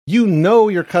You know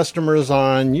your customers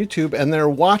are on YouTube and they're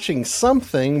watching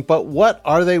something, but what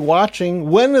are they watching?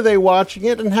 When are they watching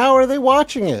it? And how are they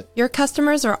watching it? Your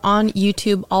customers are on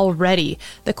YouTube already.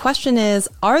 The question is,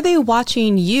 are they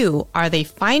watching you? Are they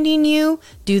finding you?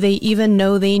 Do they even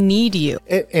know they need you?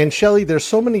 And Shelley, there's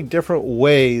so many different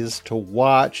ways to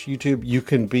watch YouTube. You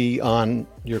can be on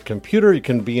your computer, you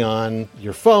can be on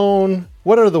your phone.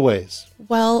 What are the ways?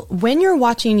 Well, when you're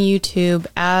watching YouTube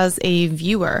as a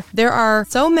viewer, there are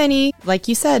so many, like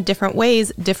you said, different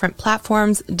ways, different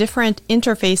platforms, different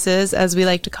interfaces, as we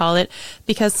like to call it,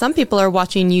 because some people are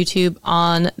watching YouTube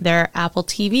on their Apple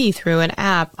TV through an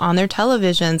app, on their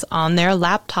televisions, on their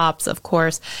laptops, of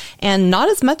course, and not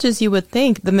as much as you would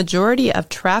think. The majority of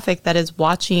traffic that is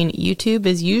watching YouTube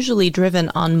is usually driven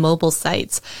on mobile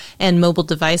sites and mobile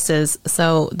devices,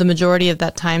 so the majority of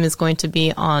that time is going to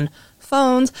be on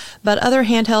phones, but other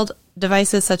handheld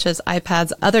devices such as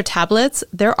iPads, other tablets,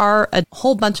 there are a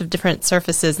whole bunch of different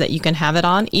surfaces that you can have it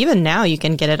on. Even now you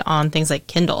can get it on things like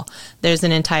Kindle. There's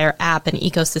an entire app and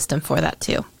ecosystem for that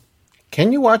too.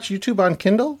 Can you watch YouTube on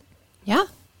Kindle? Yeah.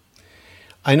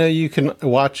 I know you can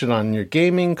watch it on your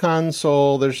gaming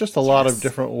console. There's just a lot of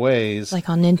different ways. Like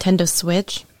on Nintendo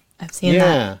Switch. I've seen that.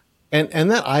 Yeah.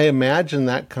 And that, I imagine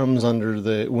that comes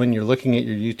under when you're looking at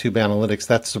your YouTube analytics,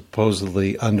 that's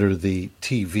supposedly under the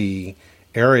TV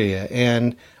area.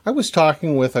 And I was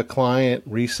talking with a client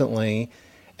recently,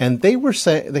 and they were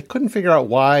saying they couldn't figure out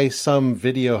why some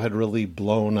video had really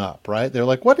blown up, right? They're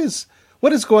like, what is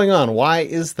going on? Why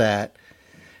is that?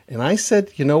 And I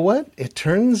said, you know what? It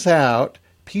turns out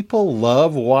people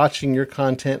love watching your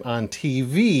content on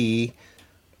TV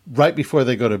right before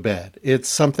they go to bed. It's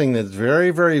something that's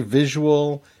very, very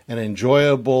visual and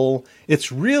enjoyable.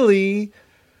 It's really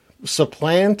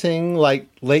supplanting like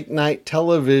late night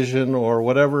television or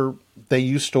whatever they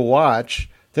used to watch.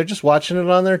 They're just watching it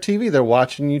on their TV. They're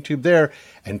watching YouTube there.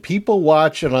 And people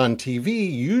watch it on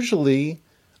TV usually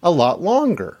a lot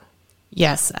longer.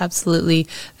 Yes, absolutely.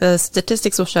 The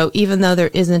statistics will show, even though there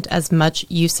isn't as much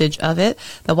usage of it,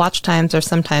 the watch times are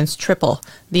sometimes triple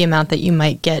the amount that you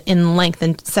might get in length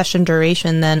and session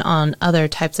duration than on other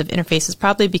types of interfaces,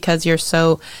 probably because you're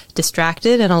so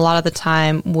distracted. And a lot of the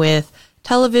time with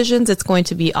televisions, it's going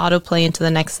to be autoplay into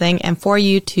the next thing. And for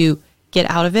you to get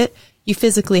out of it, you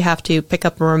physically have to pick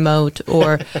up a remote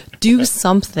or do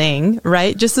something,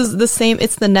 right? Just as the same,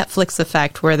 it's the Netflix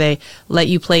effect where they let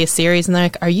you play a series and they're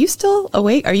like, are you still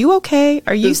awake? Are you okay?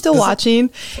 Are you still watching?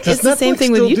 It's the same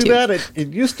thing with YouTube. Do that? It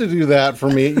used to do that for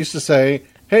me. It used to say,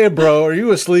 hey, bro, are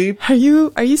you asleep? Are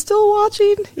you still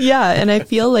watching? Yeah. And I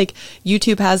feel like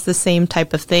YouTube has the same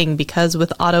type of thing because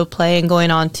with autoplay and going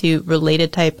on to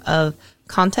related type of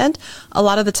content, a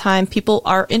lot of the time people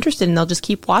are interested and they'll just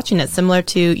keep watching it, similar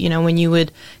to, when you would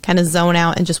kind of zone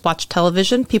out and just watch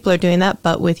television. People are doing that,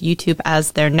 but with YouTube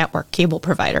as their network cable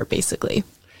provider, basically.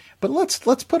 But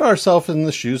let's put ourselves in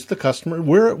the shoes of the customer.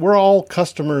 We're all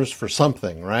customers for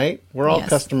something, right? We're all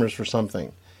customers for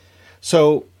something.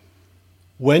 So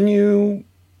when you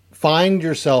find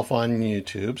yourself on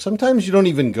YouTube, sometimes you don't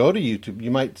even go to YouTube.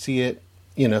 You might see it,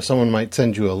 someone might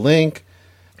send you a link.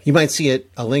 You might see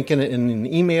a link in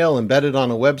an email embedded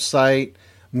on a website,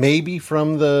 maybe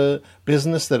from the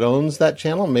business that owns that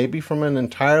channel, maybe from an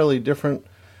entirely different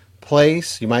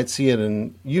place. You might see it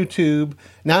in YouTube.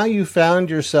 Now you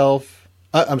found yourself,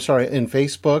 in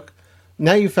Facebook.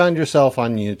 Now you found yourself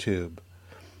on YouTube.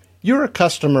 You're a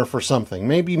customer for something,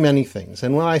 maybe many things.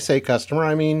 And when I say customer,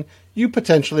 I mean you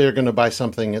potentially are going to buy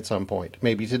something at some point.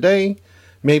 Maybe today,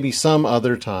 maybe some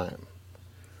other time.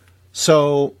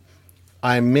 So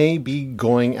I may be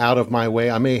going out of my way.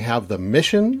 I may have the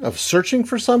mission of searching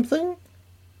for something.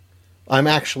 I'm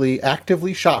actually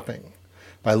actively shopping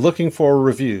by looking for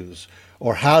reviews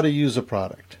or how to use a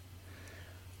product.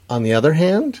 On the other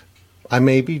hand, I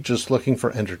may be just looking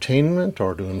for entertainment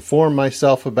or to inform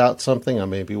myself about something. I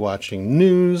may be watching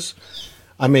news.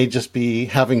 I may just be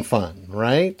having fun,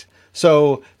 right?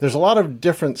 So there's a lot of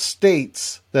different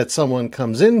states that someone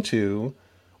comes into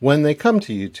when they come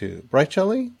to YouTube. Right,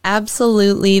 Shelley?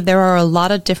 Absolutely. There are a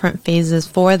lot of different phases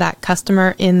for that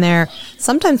customer in their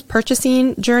sometimes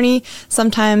purchasing journey.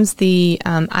 Sometimes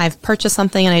I've purchased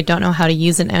something and I don't know how to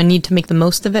use it and I need to make the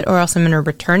most of it or else I'm going to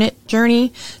return it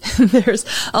journey. There's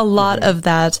a lot of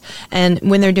that. And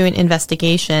when they're doing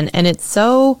investigation, and it's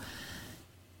so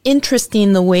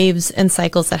interesting the waves and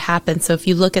cycles that happen. So if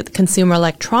you look at the consumer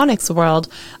electronics world,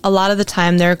 a lot of the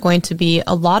time there are going to be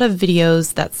a lot of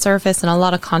videos that surface and a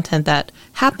lot of content that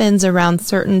happens around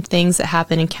certain things that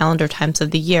happen in calendar times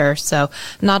of the year. So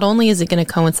not only is it going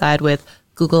to coincide with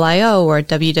Google I/O or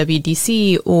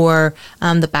WWDC or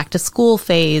the back to school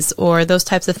phase or those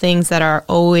types of things that are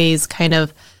always kind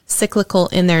of cyclical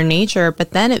in their nature.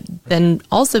 But then it then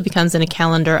also becomes in a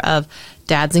calendar of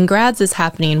dads and grads is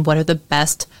happening. What are the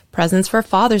best presents for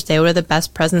Father's Day? What are the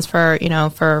best presents for,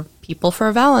 for people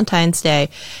for Valentine's Day?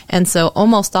 And so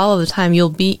almost all of the time you'll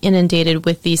be inundated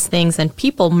with these things, and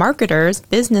people, marketers,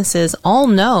 businesses all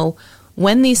know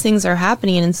when these things are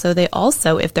happening. And so they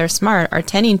also, if they're smart, are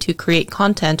tending to create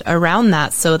content around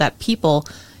that so that people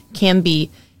can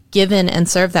be given and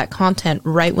serve that content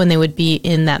right when they would be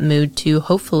in that mood to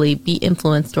hopefully be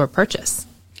influenced or purchase.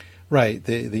 Right.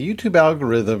 The YouTube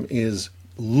algorithm is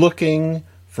looking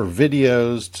for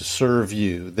videos to serve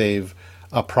you. They've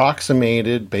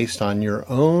approximated based on your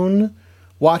own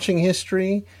watching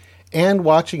history and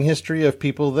watching history of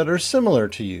people that are similar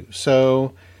to you.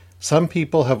 So some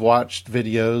people have watched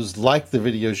videos like the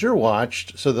videos you're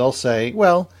watched, so they'll say,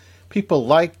 well, people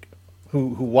like who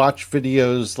watch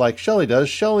videos like Shelley does.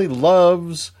 Shelley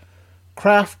loves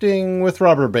crafting with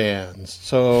rubber bands.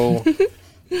 So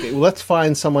let's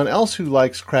find someone else who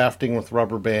likes crafting with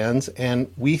rubber bands,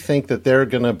 and we think that they're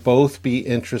going to both be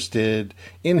interested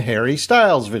in Harry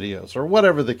Styles videos or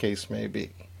whatever the case may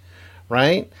be,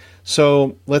 right?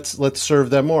 So let's serve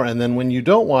them more. And then when you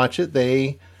don't watch it,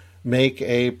 they make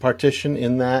a partition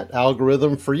in that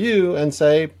algorithm for you and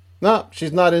say, no,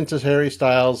 she's not into Harry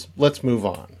Styles. Let's move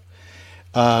on.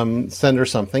 Send her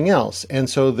something else. And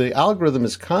so the algorithm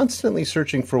is constantly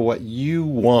searching for what you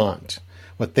want,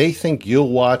 what they think you'll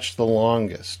watch the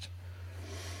longest.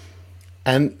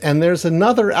 And there's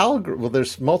another algorithm. Well,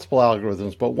 there's multiple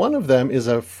algorithms, but one of them is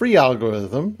a free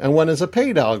algorithm and one is a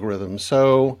paid algorithm.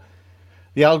 So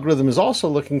the algorithm is also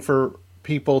looking for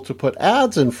people to put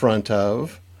ads in front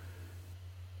of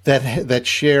that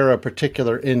share a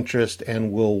particular interest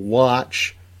and will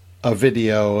watch a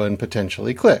video and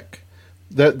potentially click.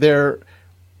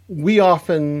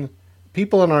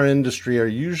 People in our industry are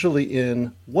usually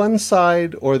in one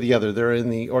side or the other. They're in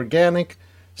the organic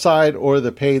side or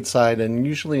the paid side, and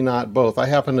usually not both. I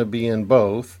happen to be in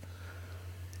both.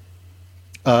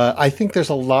 I think there's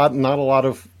not a lot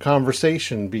of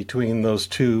conversation between those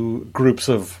two groups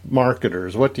of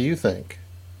marketers. What do you think?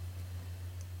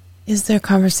 Is there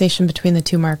conversation between the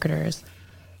two marketers?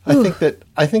 I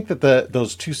think that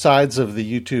those two sides of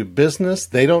the YouTube business,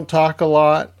 they don't talk a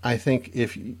lot. I think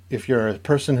if you're a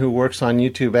person who works on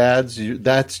YouTube ads,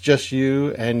 that's just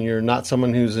you, and you're not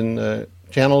someone who's in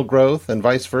channel growth, and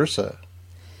vice versa.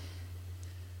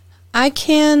 I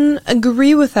can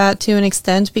agree with that to an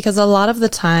extent, because a lot of the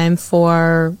time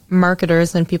for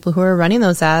marketers and people who are running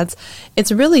those ads,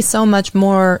 it's really so much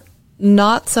more,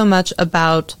 not so much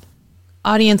about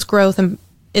audience growth, and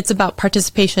it's about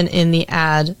participation in the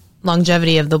ad,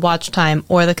 longevity of the watch time,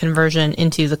 or the conversion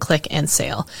into the click and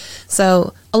sale.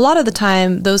 So a lot of the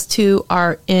time, those two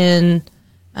are in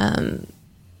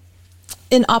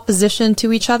opposition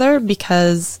to each other,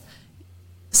 because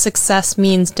success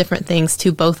means different things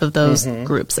to both of those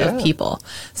groups of people.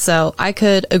 So I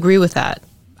could agree with that.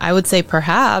 I would say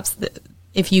perhaps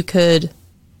if you could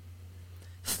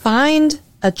find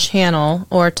a channel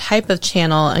or type of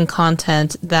channel and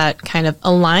content that kind of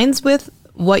aligns with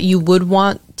what you would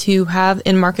want to have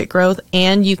in market growth,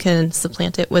 and you can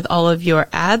supplant it with all of your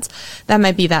ads, that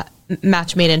might be that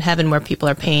match made in heaven, where people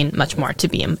are paying much more to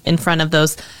be in front of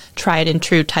those tried and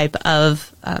true type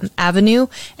of avenue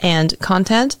and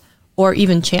content, or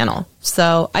even channel.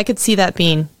 So I could see that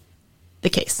being the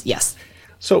case. Yes.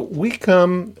 So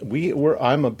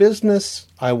I'm a business.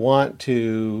 I want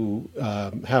to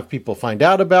have people find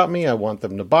out about me. I want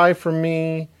them to buy from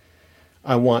me.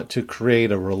 I want to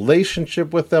create a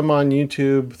relationship with them on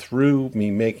YouTube through me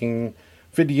making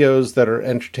videos that are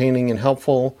entertaining and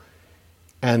helpful.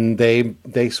 And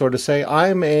they sort of say,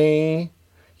 I'm a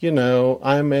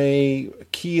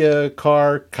Kia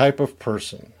car type of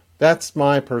person. That's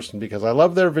my person, because I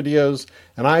love their videos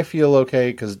and I feel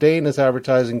okay because Dane is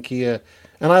advertising Kia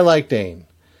and I like Dane.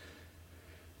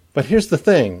 But here's the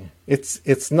thing.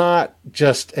 It's not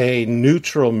just a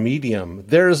neutral medium.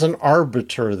 There's an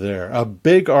arbiter there, a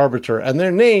big arbiter, and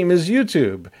their name is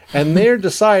YouTube. And they're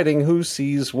deciding who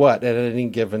sees what at any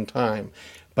given time.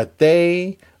 But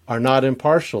they are not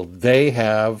impartial. They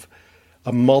have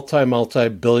a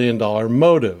multi-billion-dollar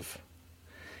motive.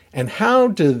 And how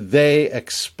do they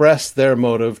express their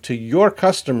motive to your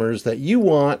customers that you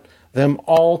want them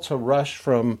all to rush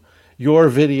from your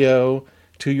video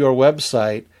to your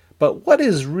website? But what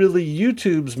is really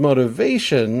YouTube's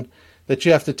motivation that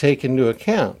you have to take into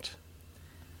account?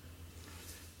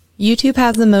 YouTube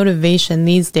has the motivation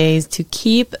these days to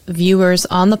keep viewers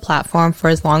on the platform for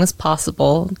as long as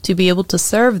possible, to be able to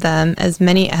serve them as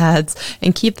many ads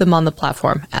and keep them on the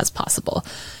platform as possible.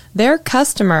 Their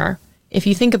customer, if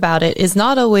you think about it, is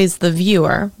not always the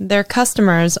viewer. Their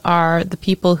customers are the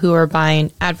people who are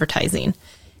buying advertising.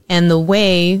 And the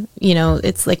way,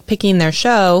 it's like picking their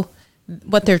show,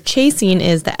 what they're chasing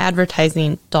is the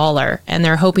advertising dollar, and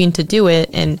they're hoping to do it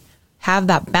and have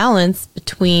that balance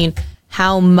between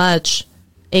how much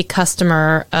a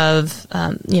customer of,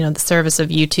 the service of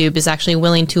YouTube is actually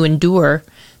willing to endure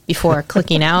before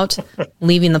clicking out,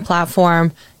 leaving the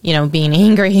platform, being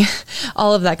angry,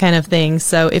 all of that kind of thing.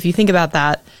 So if you think about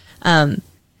that, and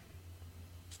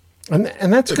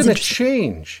that's going to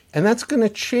change. And that's going to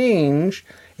change.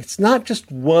 It's not just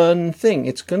one thing.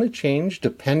 It's going to change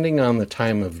depending on the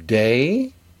time of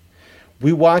day.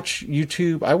 I watch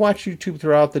YouTube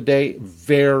throughout the day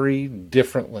very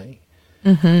differently.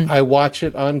 Mm-hmm. I watch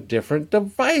it on different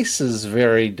devices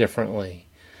very differently.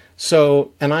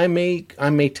 So, and I may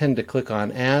tend to click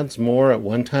on ads more at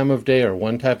one time of day or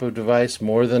one type of device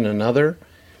more than another.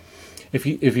 If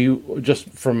you just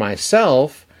for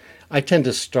myself, I tend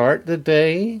to start the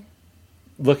day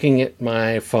looking at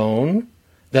my phone.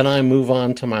 Then I move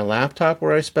on to my laptop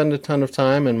where I spend a ton of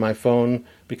time, and my phone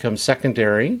becomes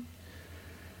secondary.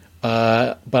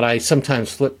 But I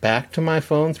sometimes flip back to my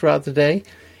phone throughout the day.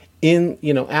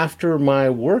 After my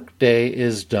work day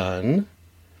is done,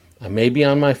 I may be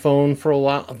on my phone for a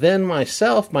while. Then my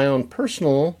own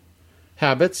personal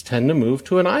habits tend to move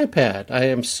to an iPad.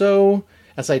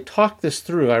 As I talk this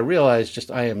through, I realize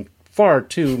I am far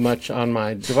too much on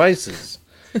my devices.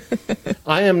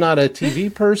 I am not a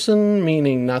TV person,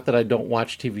 meaning not that I don't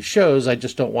watch TV shows. I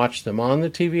just don't watch them on the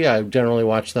TV. I generally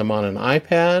watch them on an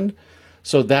iPad.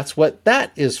 So that's what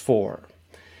that is for.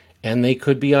 And they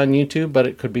could be on YouTube, but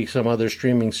it could be some other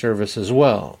streaming service as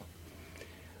well.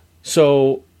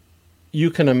 So you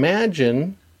can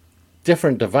imagine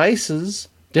different devices,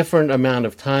 different amount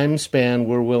of time span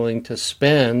we're willing to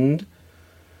spend,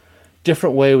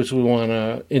 different ways we want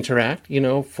to interact.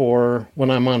 For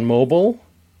when I'm on mobile,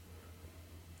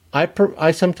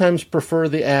 I sometimes prefer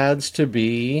the ads to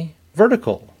be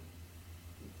vertical.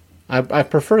 I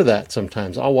prefer that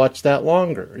sometimes. I'll watch that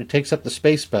longer. It takes up the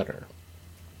space better.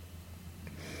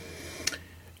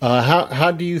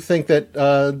 How do you think that,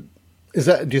 do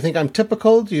you think I'm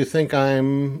typical? Do you think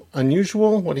I'm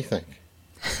unusual? What do you think?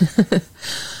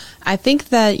 I think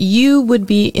that you would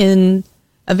be in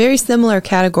a very similar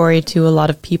category to a lot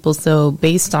of people. So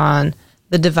based on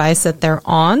the device that they're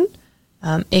on,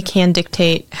 it can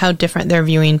dictate how different their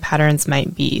viewing patterns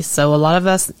might be. So a lot of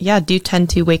us, do tend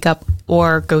to wake up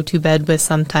or go to bed with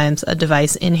sometimes a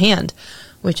device in hand,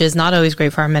 which is not always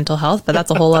great for our mental health, but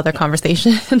that's a whole other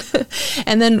conversation.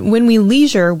 And then when we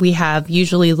leisure, we have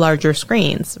usually larger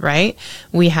screens, right?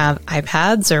 We have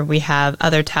iPads, or we have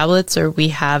other tablets, or we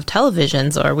have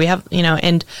televisions, or we have,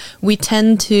 and we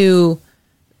tend to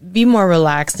be more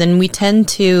relaxed, and we tend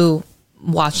to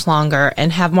watch longer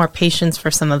and have more patience for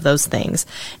some of those things.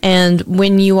 And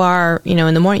when you are,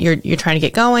 in the morning, you're trying to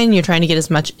get going, you're trying to get as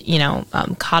much,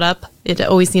 caught up. It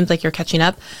always seems like you're catching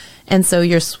up. And so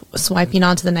you're swiping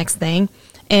on to the next thing.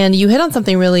 And you hit on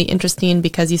something really interesting,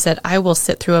 because you said, I will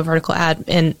sit through a vertical ad,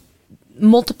 and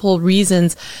multiple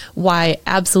reasons why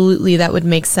absolutely that would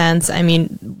make sense. I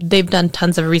mean, they've done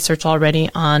tons of research already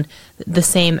on the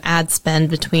same ad spend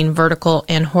between vertical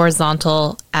and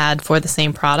horizontal ad for the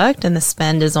same product. And the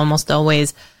spend is almost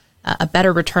always a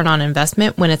better return on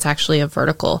investment when it's actually a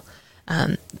vertical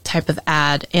type of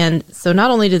ad. And so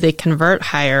not only do they convert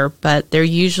higher, but they're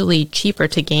usually cheaper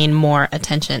to gain more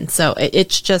attention. So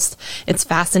it's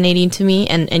fascinating to me.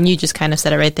 And you just kind of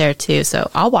said it right there too.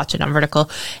 So I'll watch it on vertical.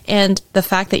 And the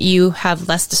fact that you have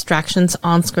less distractions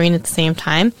on screen at the same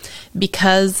time,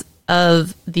 because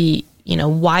of the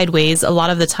wide ways, a lot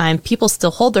of the time people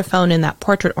still hold their phone in that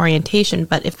portrait orientation.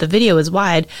 But if the video is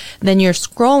wide, then you're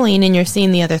scrolling and you're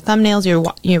seeing the other thumbnails,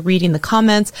 you're reading the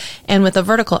comments. And with a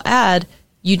vertical ad,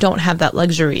 you don't have that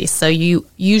luxury. So you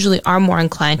usually are more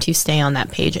inclined to stay on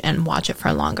that page and watch it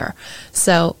for longer.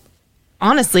 So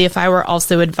honestly, if I were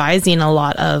also advising a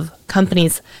lot of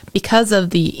companies, because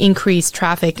of the increased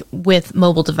traffic with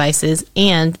mobile devices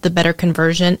and the better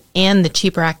conversion and the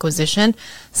cheaper acquisition,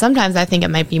 sometimes I think it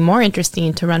might be more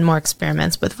interesting to run more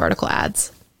experiments with vertical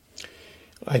ads.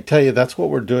 I tell you, that's what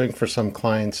we're doing for some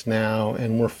clients now,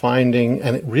 and we're finding,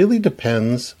 and it really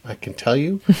depends, I can tell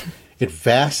you, it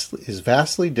is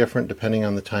vastly different depending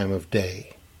on the time of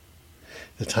day.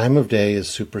 The time of day is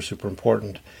super, super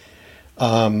important.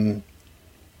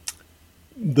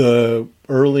 The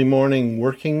early morning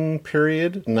working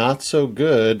period, not so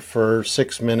good for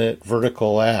 6-minute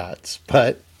vertical ads,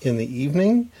 but in the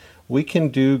evening, we can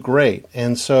do great.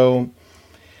 And so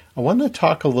I want to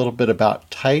talk a little bit about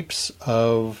types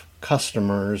of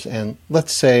customers. And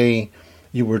let's say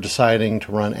you were deciding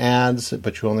to run ads,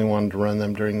 but you only wanted to run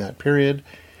them during that period.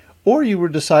 Or you were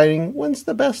deciding when's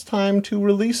the best time to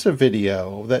release a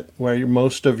video where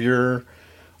most of your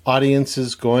audience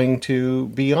is going to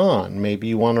be on. Maybe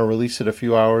you want to release it a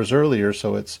few hours earlier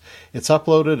so it's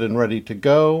uploaded and ready to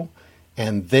go,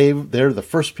 and they're the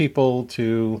first people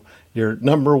to your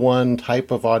number one type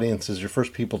of audience is your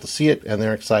first people to see it, and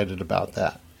they're excited about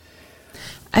that.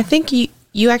 I think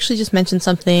you actually just mentioned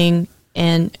something,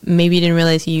 and maybe you didn't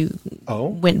realize you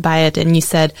went by it, and you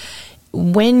said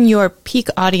when your peak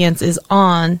audience is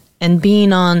on and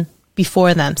being on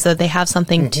before them, so they have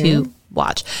something to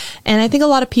watch. And I think a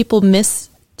lot of people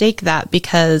mistake that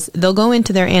because they'll go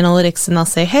into their analytics and they'll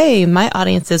say, hey, my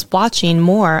audience is watching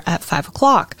more at 5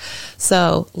 o'clock.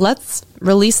 So let's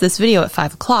release this video at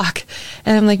 5 o'clock.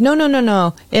 And I'm like,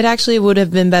 no. It actually would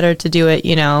have been better to do it,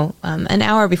 an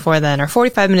hour before then or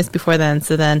 45 minutes before then.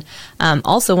 So then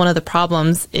also one of the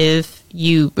problems if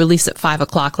you release at 5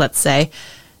 o'clock, let's say,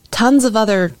 tons of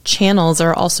other channels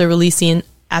are also releasing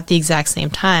at the exact same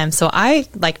time. So I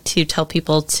like to tell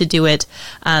people to do it,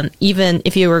 even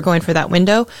if you were going for that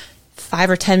window, 5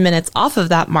 or 10 minutes off of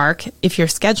that mark if you're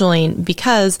scheduling,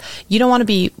 because you don't want to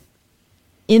be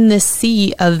in this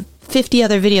sea of 50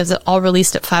 other videos that all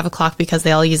released at 5 o'clock because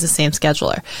they all use the same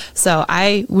scheduler. So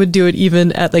I would do it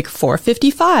even at like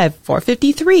 4:55,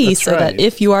 4:53, That's so right. that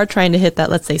if you are trying to hit that,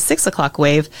 let's say 6 o'clock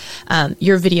wave,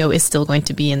 your video is still going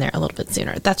to be in there a little bit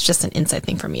sooner. That's just an inside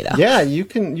thing for me though. Yeah, you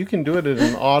can do it at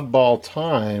an oddball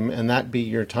time, and that be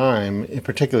your time,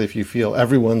 particularly if you feel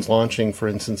everyone's launching, for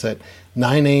instance, at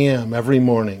 9 a.m. every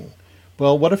morning.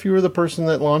 Well, what if you were the person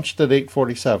that launched at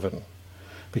 8:47?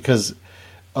 Because,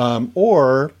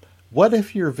 or what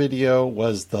if your video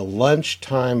was the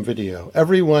lunchtime video?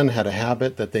 Everyone had a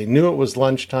habit that they knew it was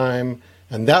lunchtime,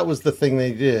 and that was the thing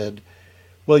they did.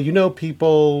 Well,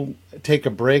 people take a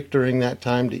break during that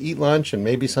time to eat lunch, and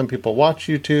maybe some people watch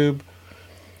YouTube.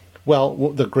 Well,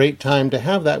 the great time to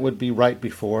have that would be right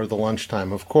before the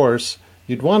lunchtime. Of course,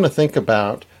 you'd want to think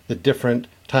about the different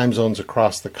time zones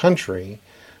across the country.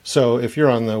 So if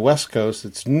you're on the West Coast,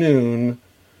 it's noon,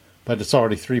 but it's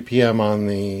already 3 p.m. on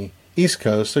the East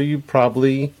Coast, so you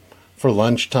probably, for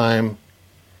lunchtime,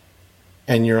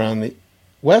 and you're on the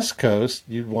West Coast,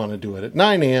 you'd want to do it at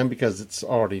 9 a.m. because it's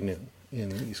already noon in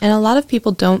the East Coast. And a lot of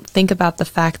people don't think about the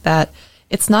fact that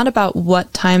it's not about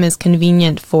what time is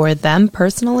convenient for them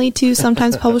personally to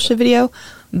sometimes publish a video,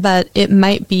 but it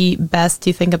might be best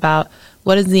to think about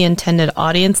what is the intended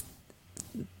audience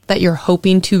that you're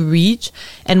hoping to reach,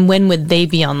 and when would they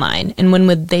be online, and when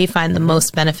would they find the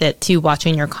most benefit to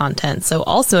watching your content. So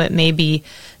also it may be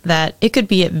that it could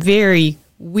be at very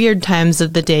weird times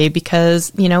of the day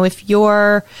because, if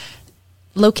you're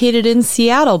located in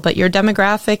Seattle, but your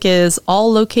demographic is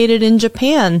all located in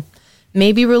Japan,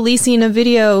 maybe releasing a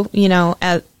video,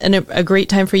 at a great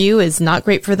time for you is not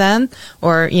great for them.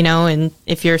 Or, and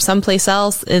if you're someplace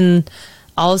else in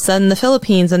all of a sudden the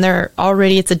Philippines and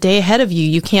it's a day ahead of you,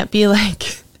 you can't be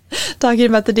like talking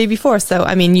about the day before. So,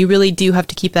 you really do have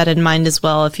to keep that in mind as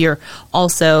well. If you're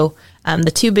also,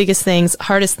 the two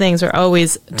hardest things are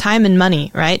always time and money,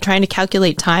 right? Trying to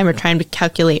calculate time or trying to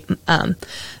calculate,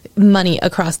 money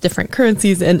across different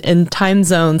currencies and time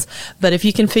zones. But if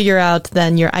you can figure out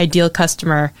then your ideal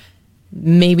customer,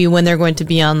 maybe when they're going to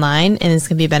be online and it's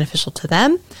going to be beneficial to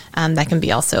them, that can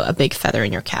be also a big feather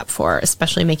in your cap for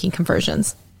especially making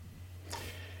conversions.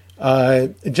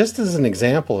 Just as an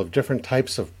example of different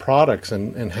types of products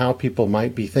and how people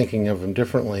might be thinking of them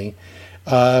differently,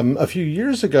 a few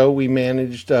years ago we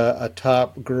managed a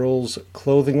top girls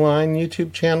clothing line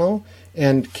YouTube channel,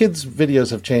 and kids'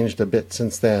 videos have changed a bit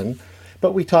since then,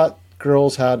 but we taught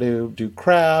girls how to do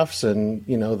crafts and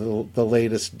the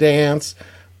latest dance,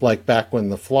 like back when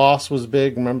the floss was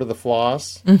big. Remember the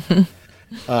floss?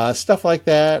 Mm-hmm. Stuff like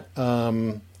that.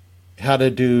 How to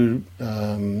do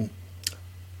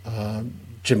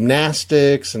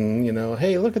gymnastics and,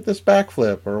 hey, look at this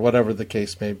backflip or whatever the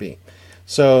case may be.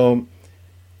 So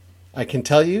I can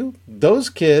tell you those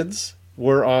kids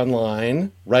were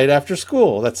online right after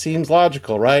school. That seems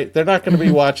logical, right? They're not going to be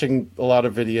watching a lot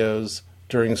of videos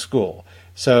during school.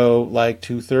 So like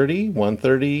 2:30,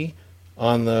 1:30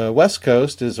 on the West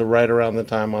Coast is right around the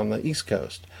time on the East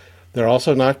Coast. They're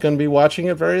also not going to be watching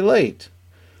it very late.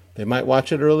 They might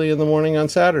watch it early in the morning on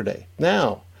Saturday.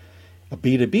 Now, a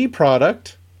B2B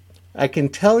product, I can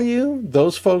tell you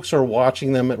those folks are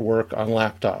watching them at work on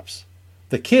laptops.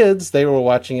 The kids, they were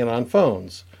watching it on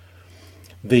phones.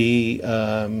 The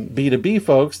B2B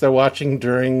folks, they're watching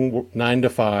during 9 to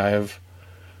 5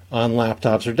 on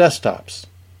laptops or desktops.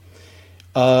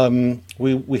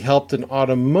 We helped an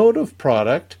automotive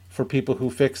product for people who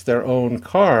fix their own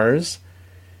cars.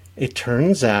 It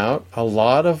turns out a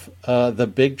lot of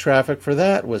the big traffic for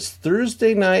that was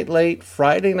Thursday night late,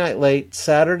 Friday night late,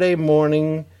 Saturday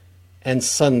morning, and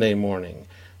Sunday morning.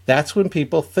 That's when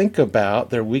people think about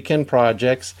their weekend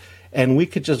projects, and we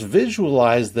could just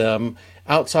visualize them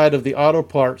outside of the auto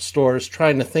parts stores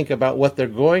trying to think about what they're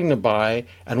going to buy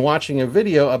and watching a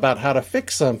video about how to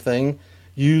fix something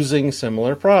using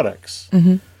similar products.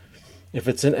 Mm-hmm. If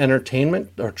it's in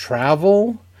entertainment or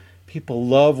travel, people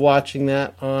love watching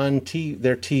that on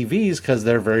their TVs because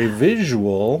they're very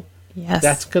visual. Yes.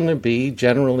 That's going to be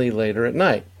generally later at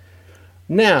night.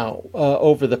 Now,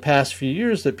 over the past few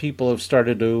years that people have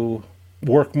started to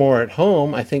work more at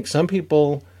home, I think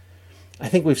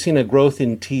we've seen a growth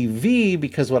in TV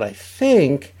because what I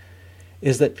think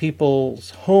is that people's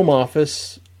home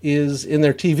office is in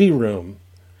their TV room.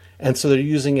 And so they're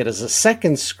using it as a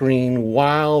second screen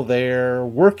while they're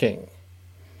working.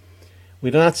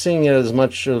 We're not seeing it as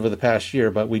much over the past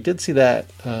year, but we did see that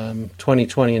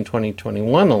 2020 and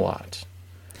 2021 a lot.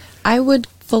 I would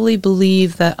fully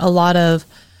believe that a lot of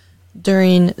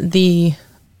during the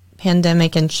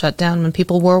pandemic and shutdown, when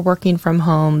people were working from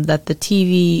home, that the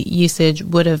TV usage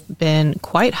would have been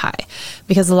quite high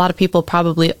because a lot of people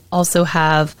probably also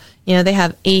have, they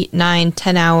have 8, 9,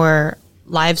 10 hour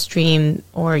live stream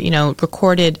or,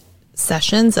 recorded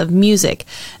sessions of music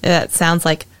that sounds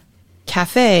like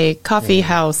coffee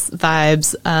house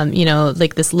vibes,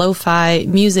 like this lo-fi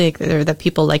music that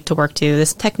people like to work to,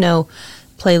 this techno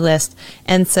playlist.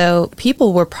 And so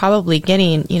people were probably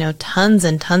getting, tons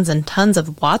and tons and tons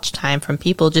of watch time from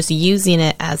people just using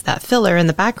it as that filler in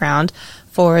the background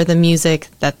for the music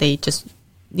that they just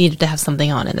needed to have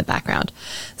something on in the background.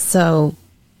 So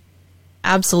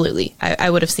absolutely, I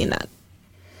would have seen that.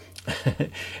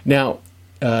 Now,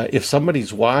 if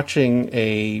somebody's watching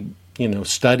a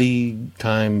study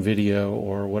time video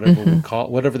or whatever we call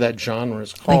whatever that genre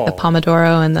is called, like the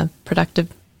Pomodoro and the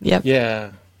productive. Yep.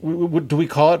 Yeah. Do we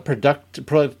call it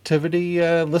productivity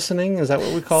listening? Is that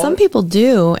what we call it? Some people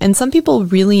do, and some people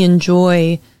really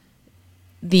enjoy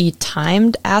the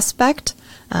timed aspect,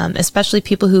 especially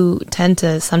people who tend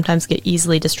to sometimes get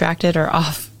easily distracted or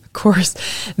off course.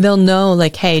 They'll know,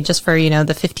 like, hey, just for,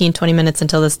 the 15, 20 minutes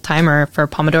until this timer for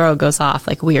Pomodoro goes off,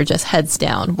 like, we are just heads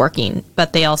down working.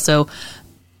 But they also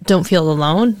don't feel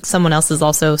alone. Someone else is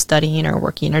also studying or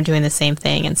working or doing the same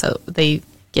thing, and so they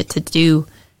get to do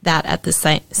that at the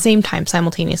same time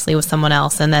simultaneously with someone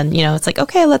else. And then, it's like,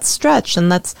 okay, let's stretch and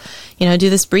let's, do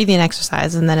this breathing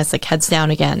exercise. And then it's like heads down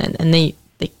again. And they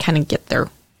kind of get their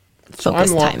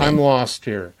focus time in. I'm lost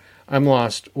here. I'm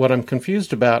lost. What I'm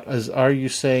confused about is, are you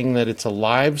saying that it's a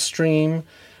live stream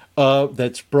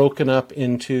that's broken up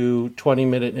into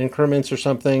 20-minute increments or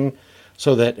something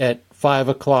so that at 5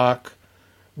 o'clock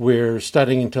we're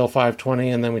studying until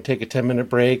 5:20 and then we take a 10-minute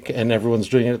break and everyone's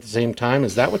doing it at the same time?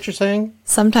 Is that what you're saying?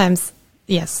 Sometimes,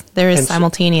 yes, there is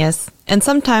simultaneous. And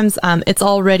sometimes it's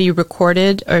already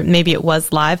recorded, or maybe it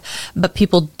was live, but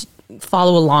people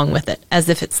follow along with it as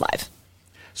if it's live.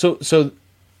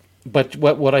 But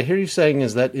what I hear you saying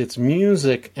is that it's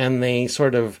music and they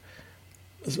sort of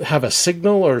have a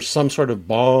signal or some sort of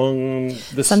bong.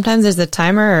 Sometimes there's a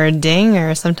timer or a ding,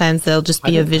 or sometimes there'll just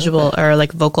be a visual or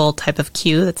like vocal type of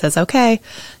cue that says, okay,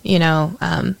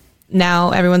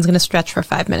 now everyone's going to stretch for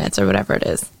 5 minutes or whatever it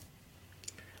is.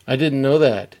 I didn't know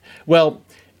that. Well,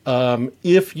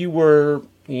 if you were,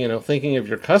 thinking of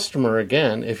your customer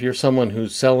again, if you're someone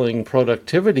who's selling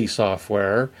productivity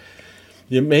software,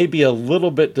 it may be a little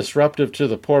bit disruptive to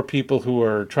the poor people who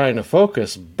are trying to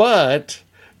focus, but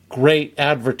great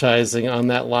advertising on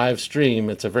that live stream.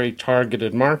 It's a very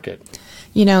targeted market.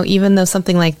 Even though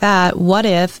something like that, what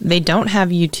if they don't have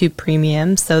YouTube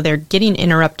Premium, so they're getting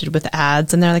interrupted with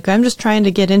ads, and they're like, I'm just trying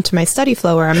to get into my study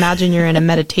flow, or imagine you're in a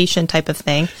meditation type of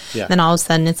thing. Yeah. Then all of a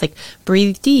sudden it's like,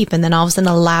 breathe deep, and then all of a sudden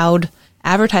a loud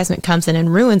advertisement comes in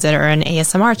and ruins it, or an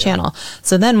ASMR channel.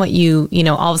 So then what you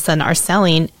all of a sudden are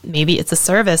selling, maybe it's a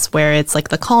service where it's like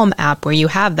the Calm app where you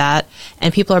have that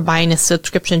and people are buying a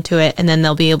subscription to it, and then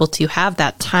they'll be able to have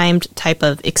that timed type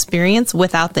of experience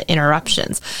without the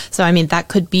interruptions. So, that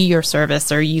could be your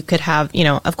service, or you could have,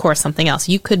 of course, something else.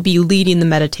 You could be leading the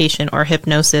meditation or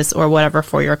hypnosis or whatever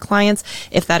for your clients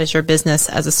if that is your business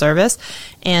as a service.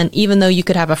 And even though you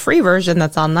could have a free version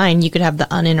that's online, you could have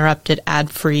the uninterrupted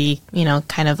ad-free,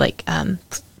 kind of like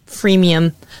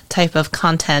freemium type of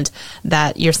content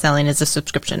that you're selling as a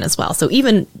subscription as well. So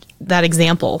even that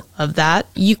example of that,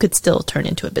 you could still turn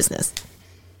into a business.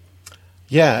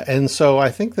 Yeah, and so I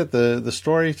think that the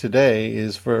story today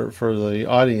is for the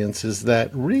audience is that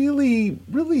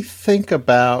really think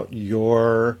about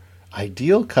your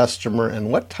ideal customer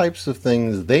and what types of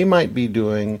things they might be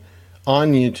doing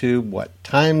on YouTube, what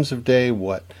times of day,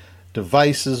 what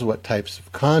devices, what types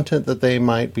of content that they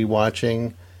might be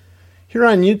watching. Here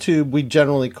on YouTube, we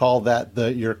generally call that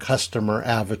your customer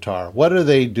avatar. What are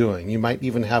they doing? You might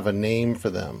even have a name for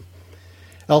them.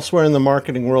 Elsewhere in the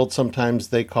marketing world, sometimes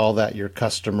they call that your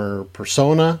customer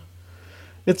persona.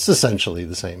 It's essentially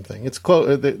the same thing. It's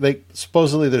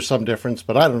supposedly there's some difference,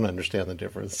 but I don't understand the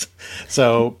difference.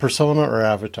 So persona or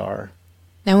avatar.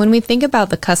 Now, when we think about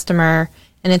the customer,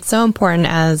 and it's so important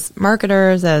as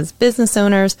marketers, as business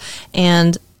owners,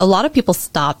 and a lot of people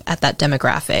stop at that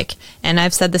demographic. And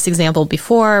I've said this example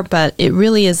before, but it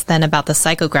really is then about the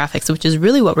psychographics, which is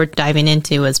really what we're diving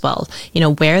into as well. You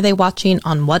know, where are they watching,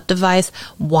 on what device,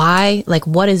 why, like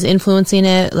what is influencing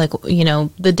it, like, you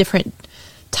know, the different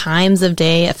times of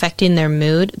day affecting their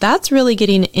mood. That's really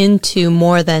getting into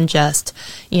more than just,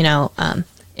 you know,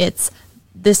 it's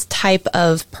this type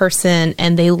of person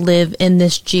and they live in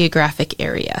this geographic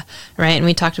area, right? And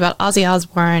we talked about Ozzy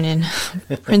Osbourne and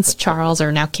Prince Charles,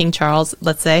 or now King Charles,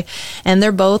 let's say. And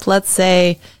they're both, let's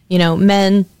say, you know,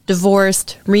 men,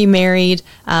 divorced, remarried,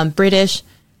 British,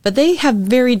 but they have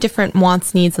very different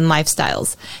wants, needs, and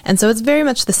lifestyles. And so it's very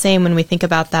much the same when we think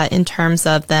about that in terms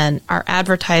of then our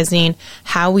advertising,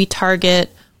 how we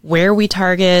target, where we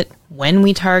target, when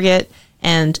we target.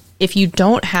 And if you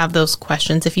don't have those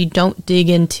questions, if you don't dig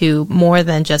into more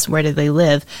than just where do they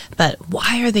live, but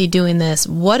why are they doing this?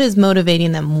 What is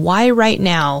motivating them? Why right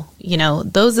now? You know,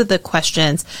 those are the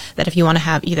questions that if you want to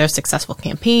have either a successful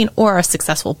campaign or a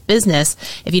successful business,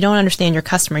 if you don't understand your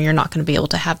customer, you're not going to be able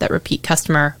to have that repeat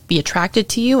customer be attracted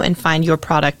to you and find your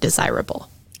product desirable.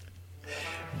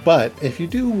 But if you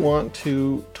do want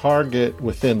to target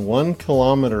within 1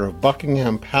 kilometer of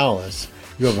Buckingham Palace,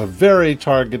 you have a very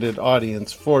targeted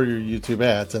audience for your YouTube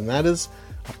ads, and that is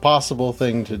a possible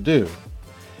thing to do.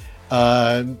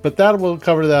 But we'll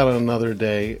cover that on another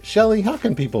day. Shelley, how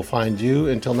can people find you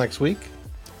until next week?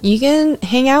 You can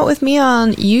hang out with me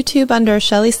on YouTube under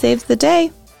Shelley Saves the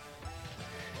Day.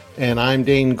 And I'm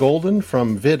Dane Golden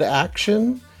from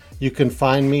VidAction. You can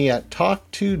find me at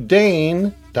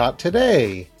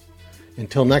talktodane.today.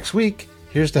 Until next week,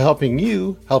 here's to helping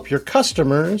you help your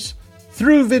customers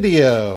through video.